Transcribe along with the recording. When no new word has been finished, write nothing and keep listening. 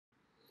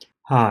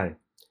Hi,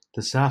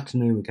 this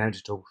afternoon we're going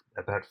to talk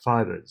about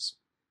fibers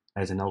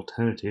as an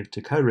alternative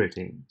to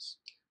coroutines.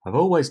 I've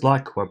always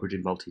liked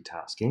cooperative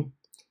multitasking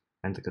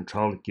and the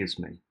control it gives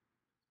me.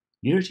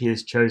 Unity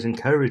has chosen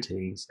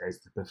coroutines as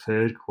the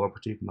preferred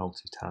cooperative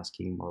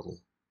multitasking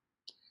model.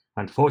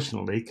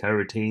 Unfortunately,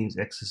 coroutines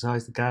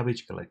exercise the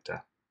garbage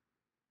collector.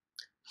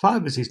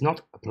 Fibers is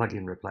not a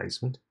plug-in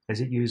replacement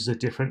as it uses a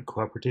different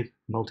cooperative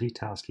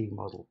multitasking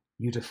model.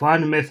 You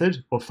define a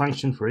method or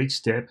function for each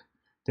step,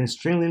 then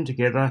string them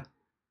together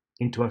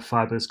into a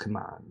fibers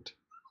command.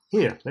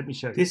 Here, let me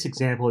show you. This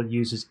example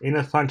uses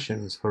inner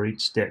functions for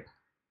each step.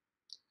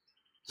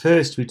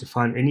 First, we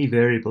define any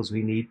variables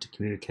we need to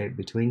communicate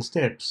between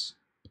steps.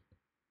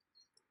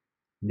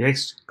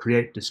 Next,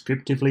 create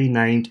descriptively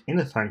named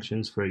inner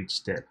functions for each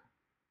step.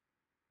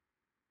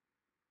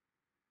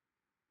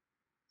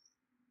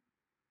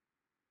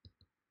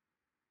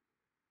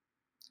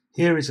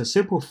 Here is a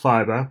simple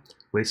fiber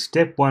where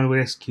step 1 will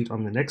execute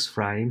on the next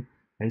frame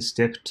and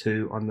step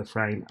 2 on the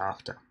frame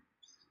after.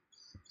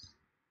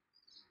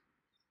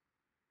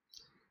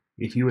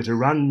 If you were to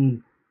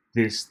run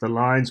this, the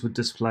lines would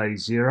display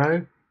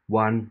 0,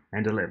 1,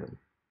 and 11.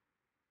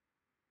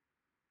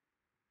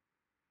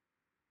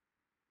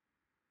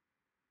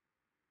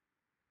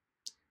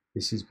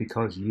 This is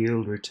because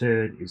yield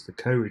return is the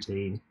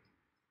coroutine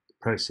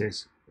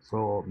process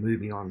for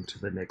moving on to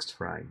the next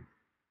frame.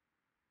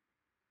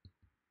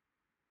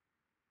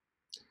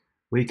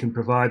 We can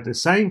provide the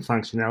same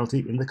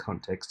functionality in the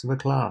context of a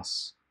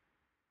class.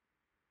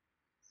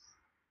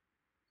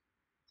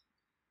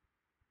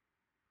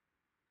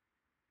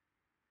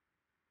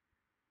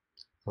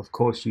 Of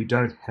course, you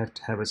don't have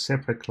to have a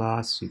separate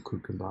class. You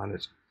could combine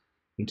it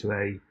into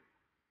a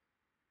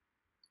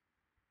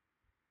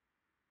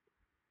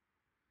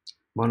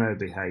mono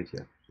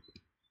behavior.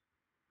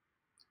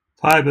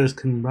 Fibers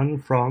can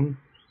run from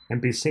and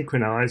be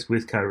synchronized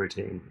with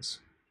coroutines.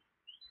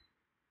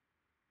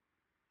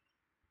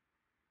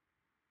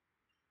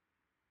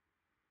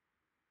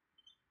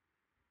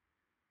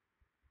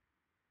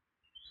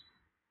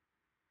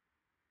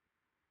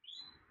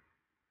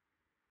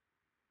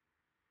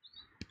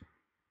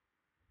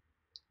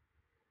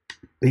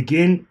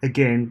 Begin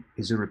again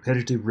is a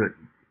repetitive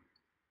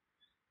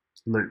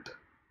loop.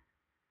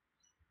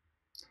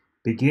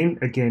 Begin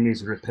again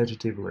is a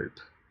repetitive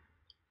loop.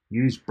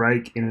 Use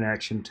break in an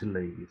action to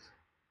leave.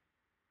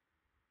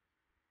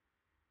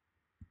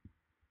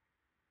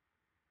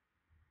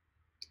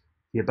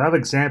 The above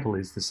example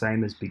is the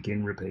same as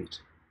begin repeat.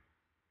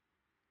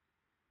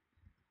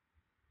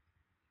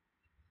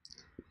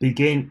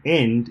 Begin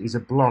end is a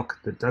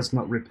block that does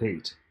not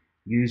repeat.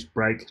 Use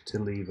break to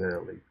leave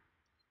early.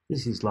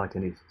 This is like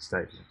an if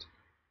statement.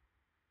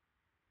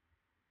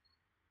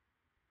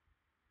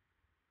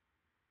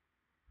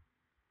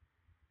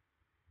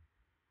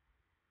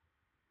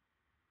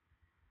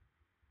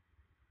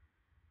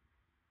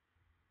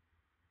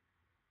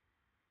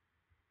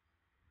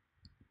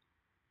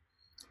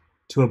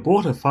 To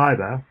abort a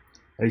fiber,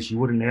 as you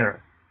would an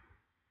error,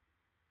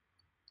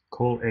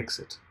 call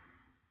exit.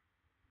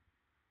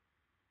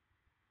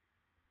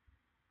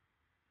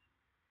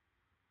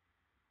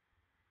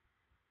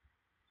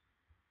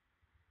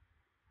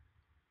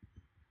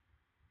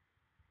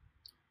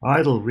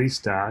 Idle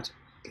restart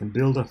can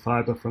build a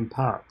fiber from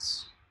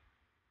parts.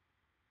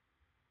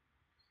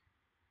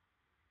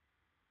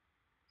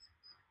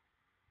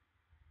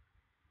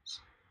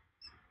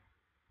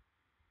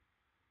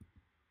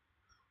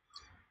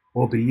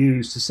 Or be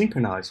used to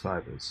synchronize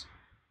fibers.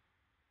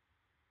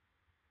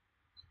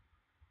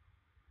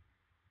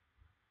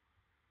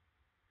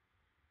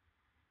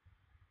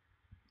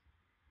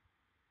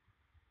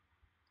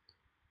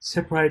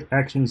 Separate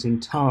actions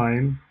in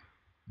time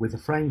with a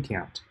frame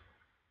count,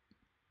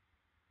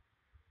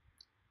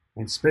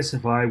 and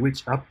specify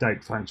which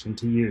update function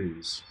to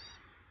use.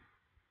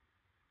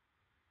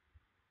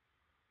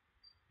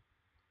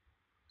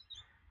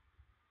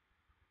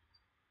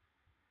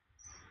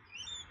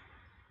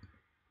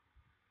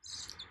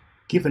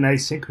 Give an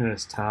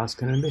asynchronous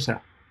task an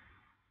emitter.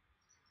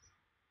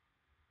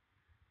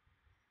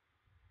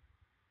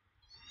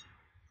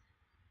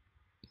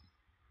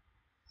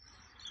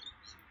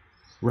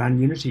 Run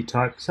Unity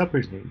type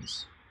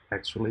subroutines.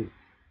 Actually,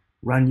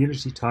 run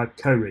Unity type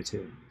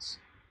coroutines.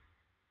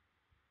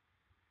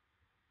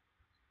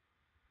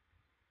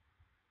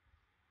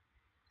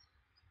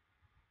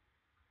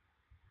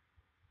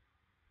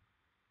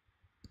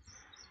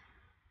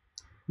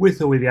 With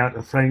or without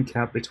a frame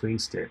count between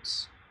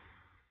steps.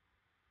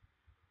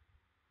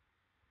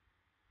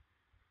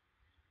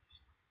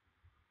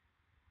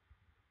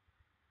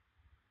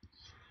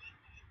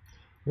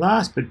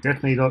 Last but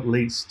definitely not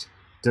least,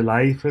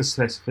 delay for a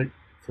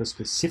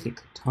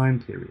specific time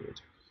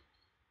period.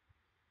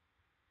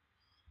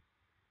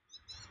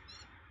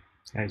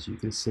 As you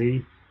can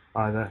see,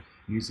 either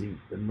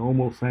using the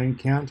normal frame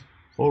count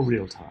or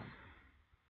real time.